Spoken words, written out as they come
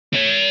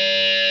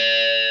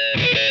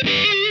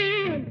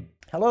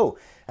Hello,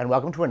 and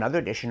welcome to another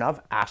edition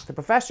of Ask the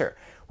Professor,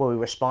 where we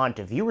respond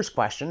to viewers'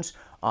 questions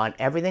on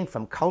everything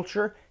from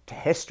culture to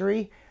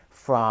history,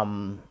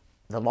 from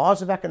the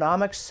laws of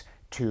economics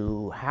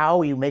to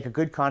how you make a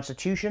good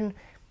constitution,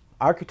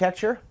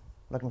 architecture.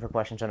 Looking for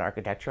questions on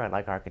architecture. I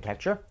like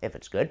architecture, if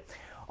it's good.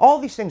 All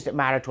these things that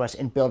matter to us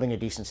in building a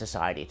decent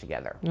society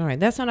together. All right,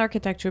 that's not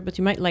architecture, but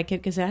you might like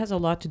it because it has a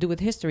lot to do with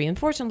history.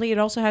 Unfortunately, it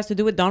also has to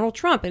do with Donald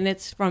Trump, and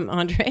it's from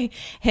Andre,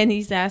 and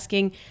he's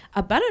asking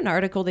about an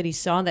article that he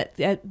saw that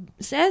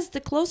says the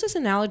closest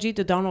analogy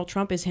to Donald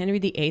Trump is Henry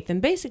VIII,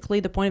 and basically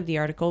the point of the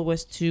article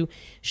was to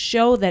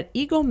show that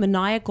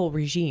egomaniacal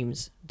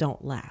regimes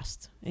don't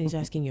last. And he's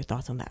asking your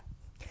thoughts on that.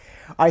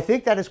 I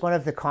think that is one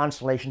of the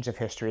consolations of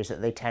history, is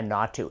that they tend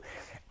not to.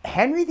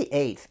 Henry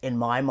VIII, in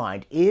my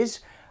mind, is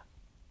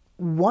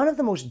one of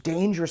the most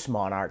dangerous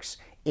monarchs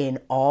in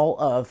all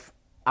of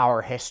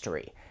our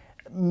history.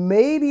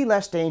 Maybe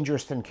less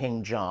dangerous than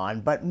King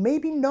John, but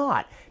maybe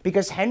not,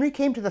 because Henry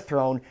came to the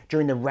throne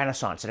during the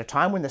Renaissance, at a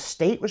time when the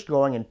state was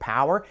growing in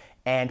power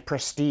and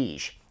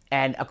prestige.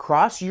 And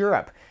across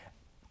Europe,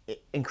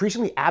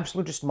 increasingly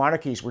absolutist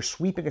monarchies were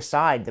sweeping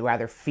aside the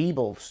rather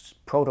feeble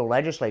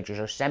proto-legislatures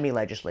or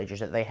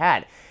semi-legislatures that they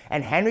had.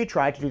 And Henry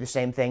tried to do the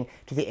same thing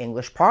to the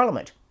English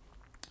Parliament.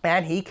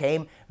 And he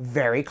came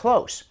very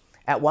close.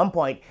 At one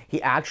point,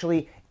 he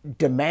actually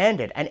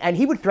demanded, and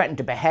he would threaten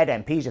to behead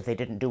MPs if they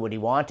didn't do what he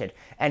wanted,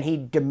 and he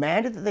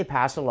demanded that they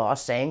pass a law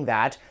saying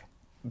that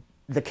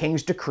the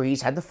king's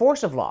decrees had the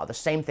force of law, the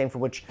same thing for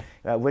which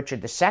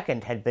Richard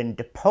II had been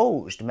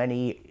deposed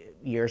many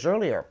years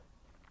earlier.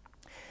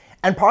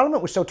 And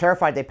Parliament was so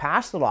terrified they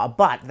passed the law,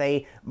 but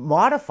they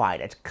modified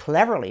it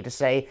cleverly to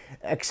say,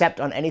 except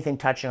on anything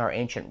touching our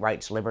ancient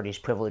rights, liberties,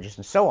 privileges,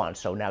 and so on.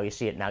 So now you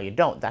see it, now you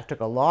don't. That took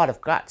a lot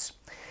of guts.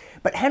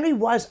 But Henry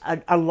was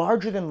a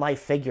larger-than-life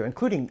figure,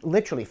 including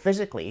literally,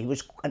 physically. He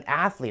was an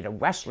athlete, a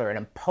wrestler, an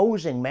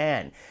imposing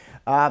man.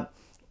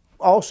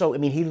 Also, I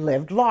mean, he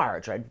lived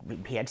large. Right?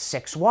 He had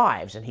 6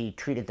 wives, and he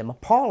treated them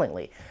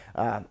appallingly.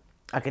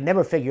 I could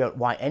never figure out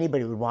why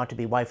anybody would want to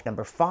be wife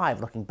number 5,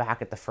 looking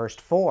back at the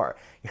first 4.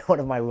 One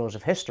of my rules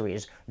of history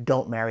is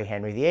don't marry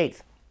Henry VIII.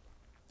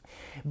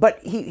 But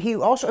he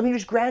also, I mean, he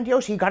was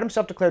grandiose. He got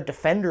himself declared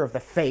Defender of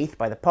the Faith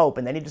by the Pope,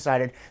 and then he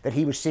decided that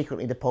he was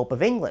secretly the Pope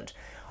of England.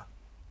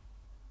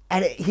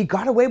 And he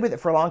got away with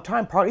it for a long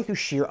time, partly through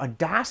sheer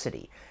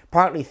audacity,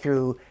 partly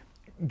through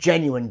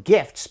genuine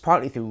gifts,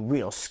 partly through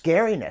real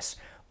scariness.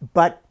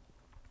 But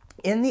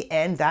in the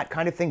end, that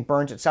kind of thing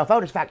burns itself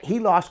out. In fact, he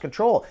lost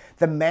control.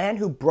 The man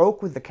who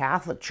broke with the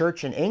Catholic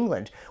Church in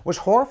England was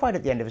horrified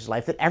at the end of his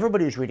life that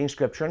everybody was reading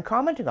scripture and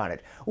commenting on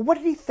it. What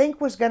did he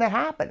think was going to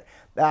happen?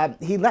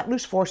 He let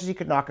loose forces he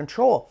could not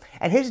control.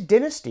 And his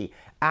dynasty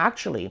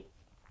actually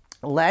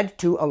led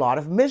to a lot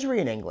of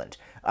misery in England,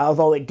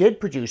 although it did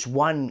produce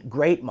one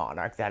great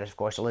monarch, that is, of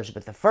course,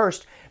 Elizabeth I,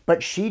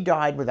 but she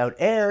died without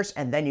heirs,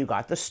 and then you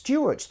got the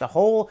Stuarts. The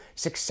whole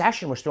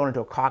succession was thrown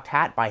into a cocked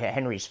hat by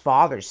Henry's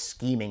father's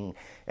scheming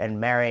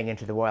and marrying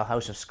into the royal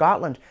house of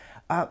Scotland.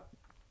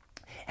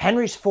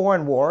 Henry's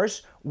foreign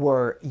wars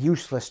were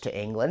useless to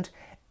England,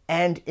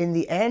 and in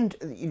the end,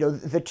 you know,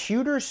 the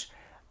Tudors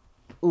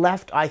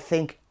left, I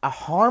think, a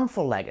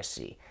harmful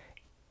legacy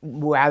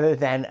rather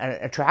than an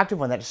attractive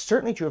one. That is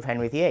certainly true of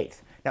Henry VIII.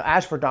 Now,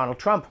 as for Donald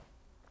Trump,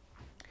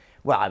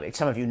 well, I mean,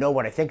 some of you know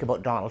what I think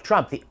about Donald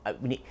Trump.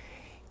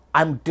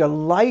 I'm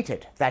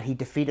delighted that he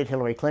defeated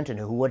Hillary Clinton,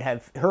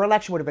 her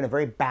election would have been a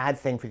very bad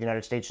thing for the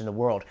United States and the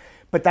world.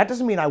 But that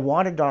doesn't mean I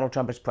wanted Donald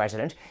Trump as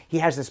president. He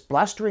has this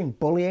blustering,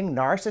 bullying,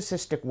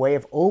 narcissistic way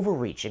of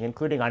overreaching,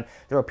 including on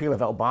the repeal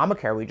of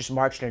Obamacare, where he just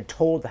marched in and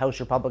told the House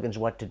Republicans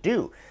what to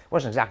do. It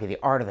wasn't exactly the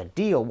art of the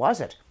deal,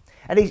 was it?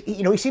 And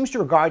he seems to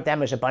regard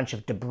them as a bunch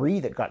of debris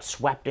that got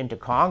swept into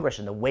Congress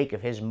in the wake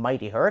of his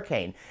mighty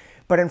hurricane.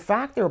 But in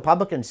fact, the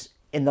Republicans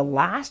in the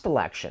last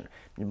election,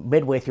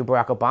 midway through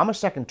Barack Obama's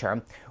second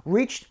term,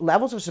 reached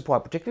levels of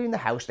support, particularly in the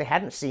House, they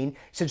hadn't seen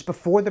since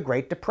before the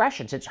Great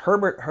Depression, since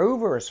Herbert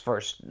Hoover's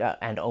first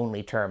and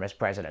only term as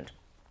president.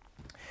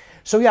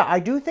 So yeah, I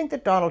do think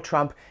that Donald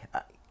Trump,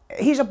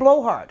 he's a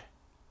blowhard.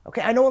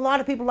 Okay, I know a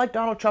lot of people like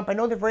Donald Trump. I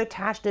know they're very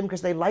attached to him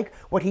because they like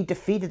what he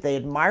defeated. They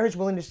admire his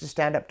willingness to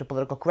stand up to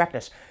political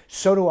correctness.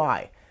 So do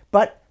I.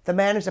 But the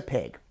man is a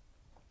pig.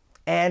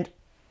 And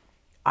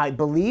I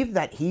believe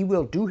that he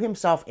will do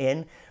himself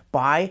in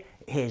by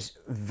his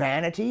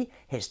vanity,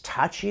 his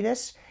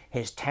touchiness,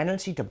 his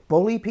tendency to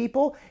bully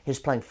people, his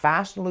playing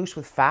fast and loose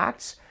with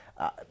facts.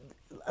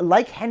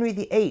 Like Henry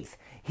VIII,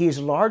 he is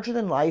larger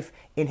than life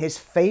in his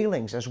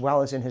failings as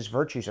well as in his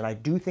virtues, and I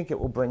do think it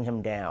will bring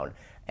him down.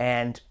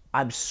 And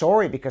I'm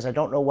sorry because I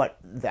don't know what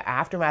the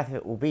aftermath of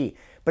it will be.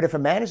 But if a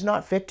man is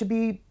not fit to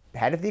be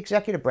head of the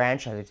executive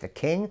branch, either it's the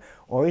king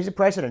or he's the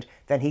president,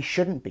 then he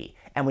shouldn't be.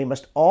 And we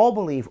must all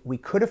believe we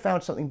could have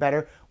found something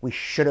better. We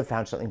should have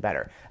found something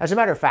better. As a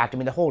matter of fact, I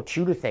mean, the whole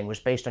Tudor thing was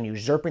based on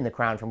usurping the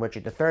crown from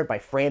Richard III by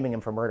framing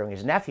him for murdering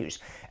his nephews.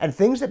 And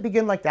things that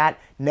begin like that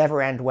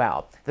never end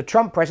well. The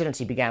Trump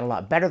presidency began a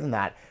lot better than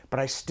that, but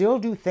I still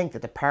do think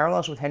that the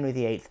parallels with Henry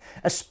VIII,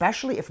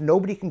 especially if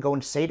nobody can go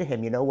and say to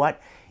him, you know what,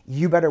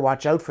 you better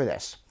watch out for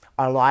this,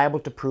 are liable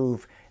to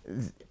prove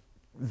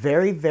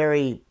very,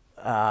 very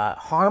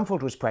harmful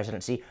to his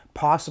presidency,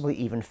 possibly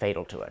even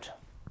fatal to it.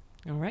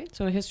 All right,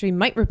 so history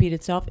might repeat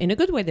itself in a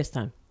good way this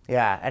time.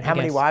 Yeah, and how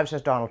many wives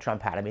has Donald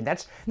Trump had? I mean,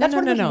 that's No, one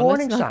of his no,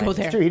 warning let's not signs. go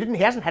there. It's true.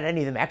 He hasn't had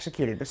any of them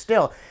executed, but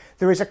still,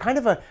 there is a kind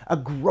of a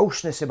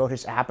grossness about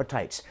his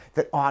appetites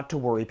that ought to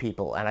worry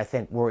people, and I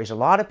think worries a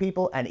lot of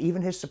people, and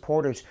even his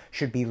supporters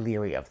should be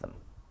leery of them.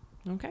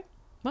 Okay.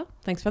 Well,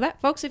 thanks for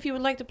that. Folks, if you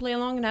would like to play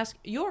along and ask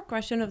your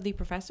question of the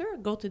professor,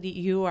 go to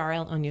the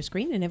URL on your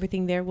screen and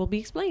everything there will be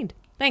explained.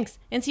 Thanks,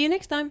 and see you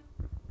next time.